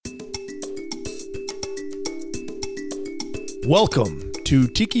Welcome to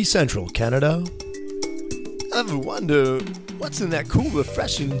Tiki Central, Canada. Ever wonder what's in that cool,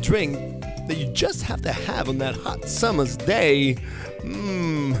 refreshing drink that you just have to have on that hot summer's day?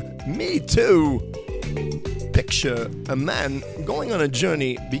 Me too. Picture a man going on a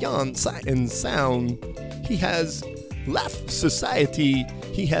journey beyond sight and sound. He has left society.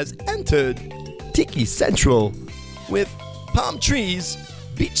 He has entered Tiki Central with palm trees,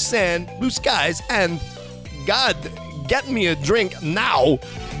 beach sand, blue skies, and God, get me a drink now.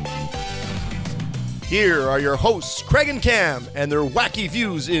 Here are your hosts, Craig and Cam, and their wacky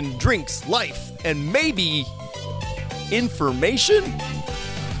views in drinks, life, and maybe information.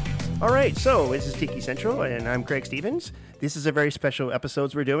 All right, so this is Tiki Central, and I'm Craig Stevens. This is a very special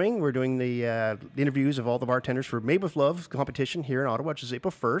episode we're doing. We're doing the interviews of all the bartenders for Made with Love competition here in Ottawa, which is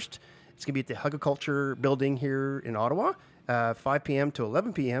April 1st. It's going to be at the Hugiculture building here in Ottawa, 5 p.m. to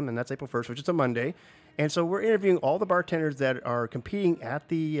 11 p.m., and that's April 1st, which is a Monday. And so we're interviewing all the bartenders that are competing at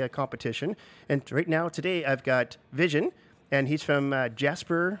the competition. And right now, today, I've got Vision, and he's from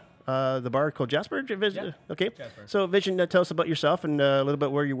Jasper, the bar called Jasper? Yeah. Okay. Jasper. So Vision, tell us about yourself and a little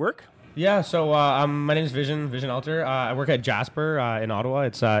bit where you work. Yeah, so my name is Vision Alter. I work at Jasper in Ottawa.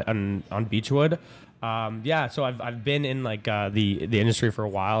 It's on Beechwood. So I've been in like the industry for a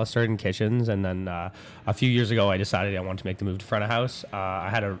while. I started in kitchens, and then a few years ago I decided I wanted to make the move to front of house. I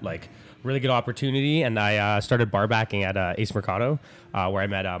had a really good opportunity, and I started bar backing at Ace Mercado, where I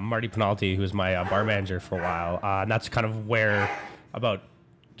met Marty Penalty, who was my bar manager for a while. And that's kind of where about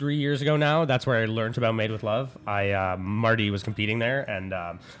 3 years ago now, that's where I learned about Made with Love. Marty was competing there, and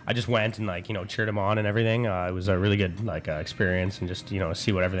I just went and cheered him on and everything. It was a really good experience, and just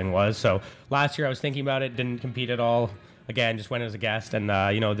see what everything was. So last year I was thinking about it, didn't compete at all. Again, just went as a guest, and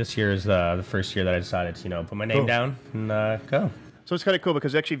this year is the first year that I decided to put my name down and go. So it's kind of cool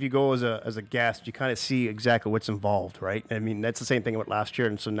because actually if you go as a guest, you kind of see exactly what's involved, right? I mean, that's the same thing about last year,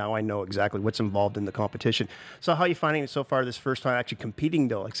 and so now I know exactly what's involved in the competition. So how are you finding it so far this first time actually competing,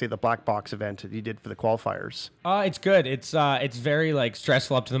 though, like say the Black Box event that you did for the qualifiers? It's good. It's very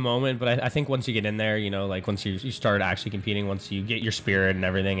stressful up to the moment, but I think once you get in there, once you start actually competing, once you get your spirit and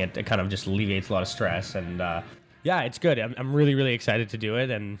everything, it kind of just alleviates a lot of stress, and it's good. I'm really, really excited to do it,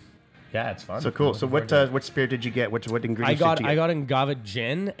 and yeah, it's fun. So cool. So what spirit did you get? What ingredients did you get? I got Ngava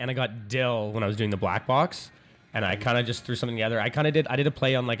gin, and I got dill when I was doing the Black Box, and I kind of just threw something together. I did a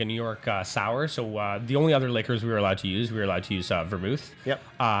play on a New York sour. So the only other liquors we were allowed to use vermouth. Yep.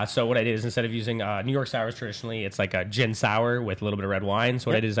 So what I did is instead of using New York sours traditionally, it's like a gin sour with a little bit of red wine.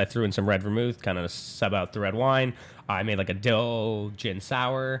 So what I did is I threw in some red vermouth, kind of sub out the red wine. I made a dill gin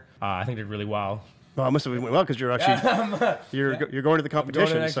sour. I think it did really well. Well, it must have went well because you're actually you're going to the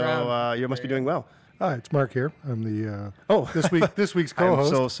competition, so you must be doing well. Hi, it's Mark here. I'm the this week's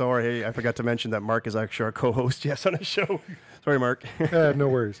co-host. I'm so sorry. I forgot to mention that Mark is actually our co-host. Yes, on the show. Sorry, Mark. No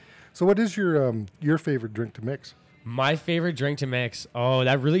worries. So, what is your favorite drink to mix? My favorite drink to mix,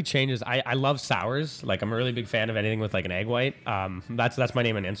 that really changes. I love sours. I'm a really big fan of anything with an egg white. That's my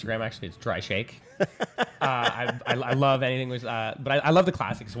name on Instagram, actually. It's Dry Shake. I love anything with, but I love the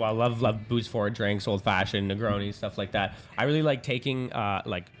classics as well. I love booze forward drinks, old fashioned, Negroni, stuff like that. I really like taking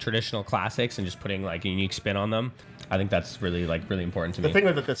traditional classics and just putting a unique spin on them. I think that's really really important to me. The thing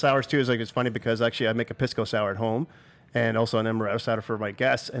with the sours too is it's funny because actually I make a pisco sour at home. And also an amaretto sour for my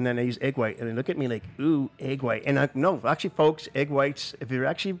guests, and then I use egg white, and they look at me like, "Ooh, egg white." And no, actually, folks, egg whites, if you're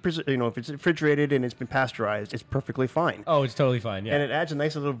actually, if it's refrigerated and it's been pasteurized, it's perfectly fine. Oh, it's totally fine. Yeah, and it adds a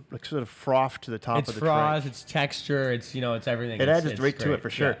nice little sort of froth to the top of the drink. It's froth, it's texture, it's it's everything. It adds a drink to it for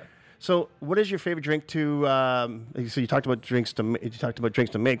sure. Yeah. So, what is your favorite drink to? So you talked about drinks to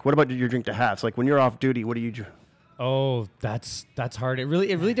make. What about your drink to have? So, when you're off duty, what do you do? Oh, that's hard. It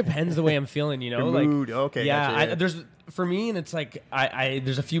really depends the way I'm feeling, Your mood. Okay. Yeah, gotcha. For me, and it's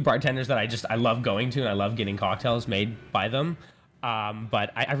there's a few bartenders that I love going to, and I love getting cocktails made by them.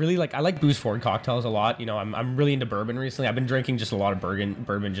 But I really like booze forward cocktails a lot. I'm really into bourbon recently. I've been drinking just a lot of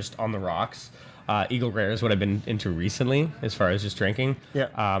bourbon just on the rocks. Eagle Rare is what I've been into recently as far as just drinking.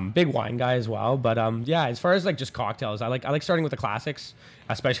 Yeah. Big wine guy as well. But as far as just cocktails, I like starting with the classics,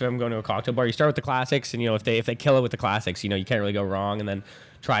 especially if I'm going to a cocktail bar. You start with the classics, and if they kill it with the classics, you can't really go wrong. And then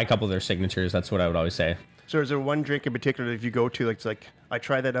try a couple of their signatures. That's what I would always say. So is there one drink in particular if you go to, I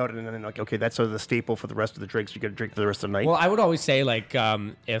try that out and then okay, that's sort of the staple for the rest of the drinks. You got to drink for the rest of the night? Well, I would always say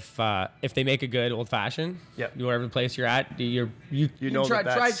if they make a good old fashioned, whatever place you're at, you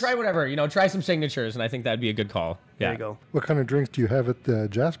try whatever, try some signatures, and I think that'd be a good call. There you go. What kind of drinks do you have at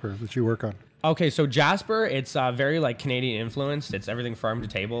Jasper that you work on? Okay, so Jasper, it's very like Canadian influenced. It's everything farm to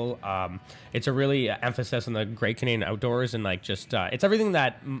table. It's a really emphasis on the great Canadian outdoors and like just it's everything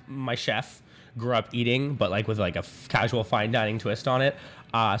that my chef grew up eating, but like with like a casual fine dining twist on it.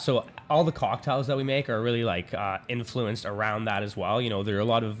 So all the cocktails that we make are really like influenced around that as well. You know, there are a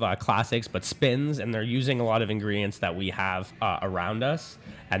lot of classics, but spins, and they're using a lot of ingredients that we have around us,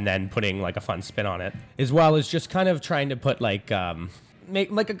 and then putting like a fun spin on it, as well as just kind of trying to put like. Make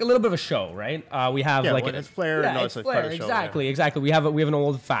like a little bit of a show, right? We have like it's flair. Yeah, and it's it's flair. part of the show, Exactly, exactly. We have an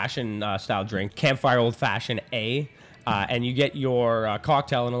old fashioned style drink, campfire old fashioned A. And you get your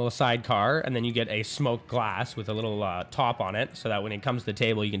cocktail in a little sidecar, and then you get a smoked glass with a little top on it, so that when it comes to the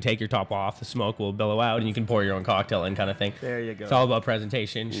table, you can take your top off, the smoke will billow out, and you can pour your own cocktail in, kind of thing. There you go. It's all about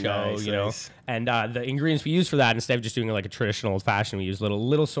presentation, show, Nice, you know. nice. And the ingredients we use for that, instead of just doing like a traditional old fashioned, we use little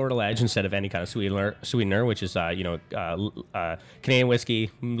sortiledge instead of any kind of sweetener, which is Canadian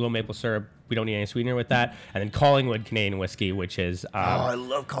whiskey, little maple syrup. We don't need any sweetener with that. And then Collingwood Canadian whiskey, which is I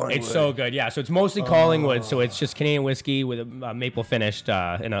love Collingwood. it's so good, yeah. So it's mostly Collingwood. So it's just Canadian whiskey with a maple finished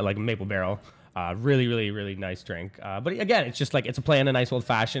in a like maple barrel. Really, really, really nice drink. But again, it's just like it's a play on a nice old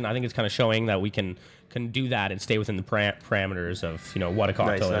fashioned. I think it's kind of showing that we can do that and stay within the parameters of what a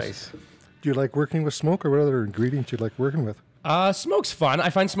cocktail is. Nice. Do you like working with smoke, or what other ingredients you like working with? Smoke's fun.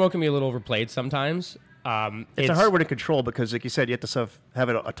 I find smoke can be a little overplayed sometimes. It's a hard one to control because, like you said, you have to have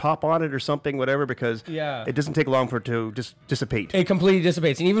a top on it or something, whatever, because it doesn't take long for it to just dissipate. It completely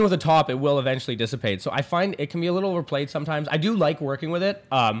dissipates. And even with a top, it will eventually dissipate. So I find it can be a little overplayed sometimes. I do like working with it.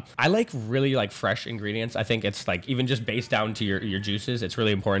 I like really like fresh ingredients. I think it's like even just based down to your juices. It's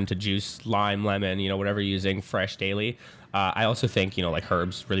really important to juice lime, lemon, whatever you're using fresh daily. I also think, like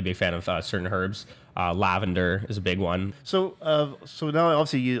herbs, really big fan of certain herbs. Lavender is a big one. So now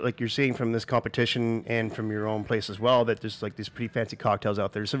obviously you're seeing from this competition and from your own place as well that there's like these pretty fancy cocktails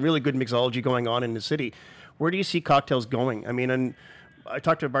out there. There's some really good mixology going on in the city. Where do you see cocktails going? I mean, and I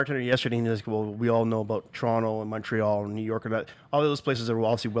talked to a bartender yesterday, and he's like, well, we all know about Toronto and Montreal and New York, and that all those places are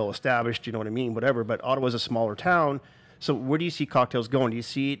obviously well established, you know what I mean, whatever, but Ottawa's a smaller town. So where do you see cocktails going? Do you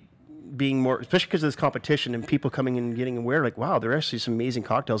see it being more, especially because of this competition and people coming in and getting aware, like, wow, there are actually some amazing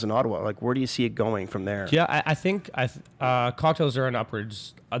cocktails in Ottawa. Like, where do you see it going from there? Yeah, I think cocktails are they're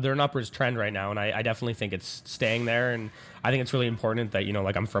an upwards trend right now, and I definitely think it's staying there. And I think it's really important that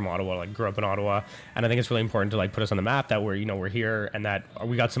like I'm from Ottawa, like grew up in Ottawa, and I think it's really important to like put us on the map that we're here and that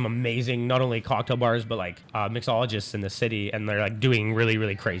we got some amazing not only cocktail bars but like mixologists in the city, and they're like doing really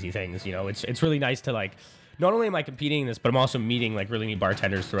really crazy things. It's really nice to like. Not only am I competing in this, but I'm also meeting like really neat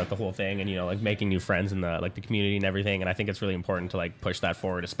bartenders throughout the whole thing, and like making new friends in the community and everything. And I think it's really important to like push that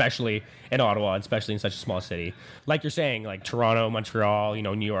forward, especially in Ottawa, especially in such a small city. Like you're saying, like Toronto, Montreal,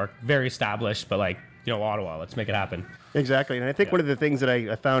 New York, very established, but like Ottawa, let's make it happen. Exactly, and I think one of the things that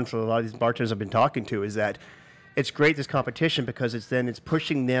I found for a lot of these bartenders I've been talking to is that it's great, this competition, because it's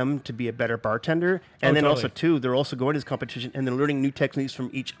pushing them to be a better bartender. And then totally. also, too, they're also going to this competition and they're learning new techniques from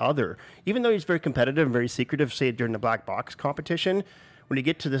each other. Even though it's very competitive and very secretive, say during the black box competition, when you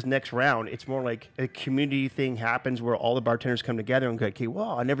get to this next round, it's more like a community thing happens where all the bartenders come together and go, okay,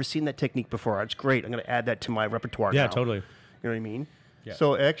 wow, I've never seen that technique before. It's great. I'm going to add that to my repertoire now. Yeah, totally. You know what I mean? Yeah.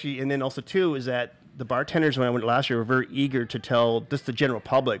 So actually, and then also, too, is that the bartenders, when I went last year, were very eager to tell just the general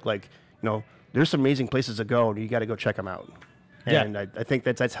public, like, there's some amazing places to go, and you got to go check them out. And Yeah. I think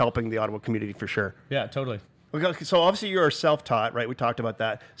that's helping the Ottawa community for sure. Yeah, totally. Okay, so obviously you're self-taught, right? We talked about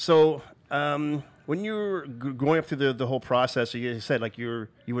that. So when you were going up through the whole process, you said like you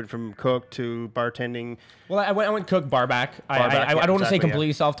went from cook to bartending. Well, I went cook barback. I don't want to say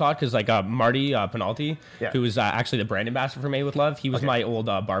completely self-taught because like Marty Penalty, who was actually the brand ambassador for Made with Love, he was my old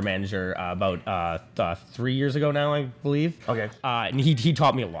bar manager about 3 years ago now, I believe. Okay. And he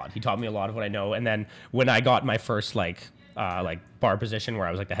taught me a lot. He taught me a lot of what I know. And then when I got my first like bar position where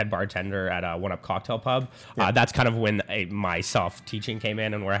I was like the head bartender at a One Up Cocktail Pub, that's kind of when my self-teaching came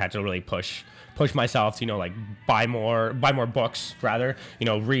in, and where I had to really push myself to like buy more books rather,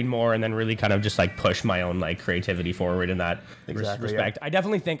 read more, and then really kind of just like push my own like creativity forward in that respect. I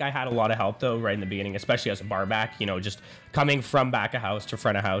definitely think I had a lot of help though right in the beginning, especially as a bar back, just coming from back of house to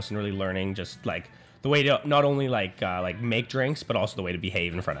front of house and really learning just like the way to not only like make drinks, but also the way to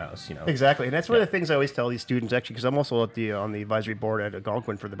behave in front of house. Exactly, and that's one of the things I always tell these students, actually, because I'm also on the advisory board at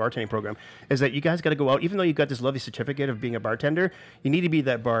Algonquin for the bartending program, is that you guys got to go out. Even though you got this lovely certificate of being a bartender, you need to be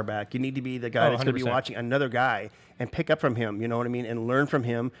that bar back. You need to be the guy that's going to be watching another guy and pick up from him. You know what I mean, and learn from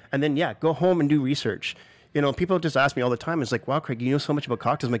him, and then go home and do research. People just ask me all the time, it's like, wow, Craig, you know so much about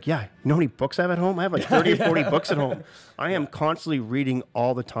cocktails. I'm like, yeah, you know how many books I have at home? I have like 30 or 40 books at home. I am constantly reading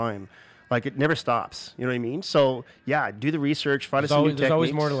all the time. Like, it never stops. You know what I mean? So, do the research, find some new techniques. There's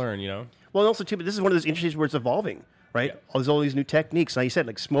always more to learn, Well, also too, but this is one of those industries where it's evolving, right? There's all these new techniques. Now you said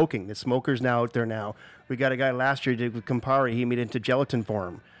like smoking. The smokers now out there now. We got a guy last year did with Campari. He made it into gelatin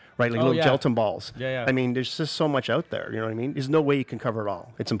form, right? Like little gelatin balls. Yeah. I mean, there's just so much out there. You know what I mean? There's no way you can cover it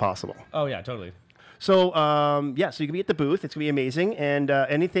all. It's impossible. Oh yeah, totally. So, so you can be at the booth. It's going to be amazing. And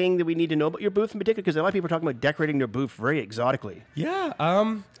anything that we need to know about your booth in particular? Because a lot of people are talking about decorating their booth very exotically. Yeah.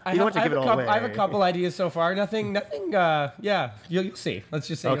 You don't have to give it all away. I have a couple ideas so far. Nothing. Yeah, you'll see. Let's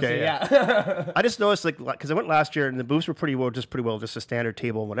just say. Okay, you'll see. yeah. I just noticed, like, because I went last year and the booths were pretty well, just a standard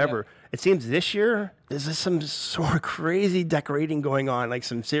table and whatever. Yeah. It seems this year there's just some sort of crazy decorating going on, like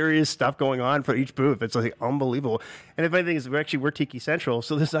some serious stuff going on for each booth. It's like unbelievable. And the funny thing is, we're Tiki Central,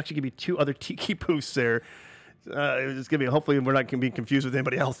 so there's actually going to be 2 other Tiki booths there. It's gonna be. Hopefully, we're not gonna be confused with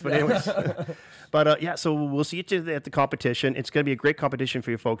anybody else. But anyways, so we'll see you at the competition. It's gonna be a great competition for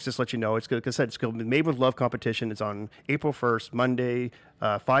you folks. Just to let you know, it's gonna, like I said, it's gonna be Made with Love competition. It's on April 1st, Monday,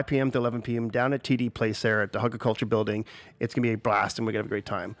 5 p.m. to 11 p.m. down at TD Place there at the Hugger Culture Building. It's gonna be a blast, and we're gonna have a great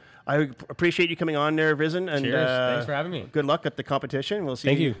time. I appreciate you coming on there, Vision. And Cheers. Thanks for having me. Good luck at the competition. We'll see.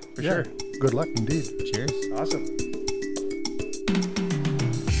 Thank you for sure. Good luck indeed. Cheers. Awesome.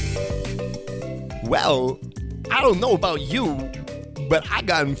 Well, I don't know about you, but I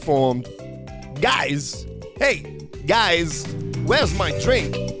got informed. Guys, hey, guys, where's my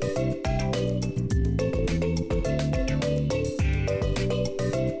drink?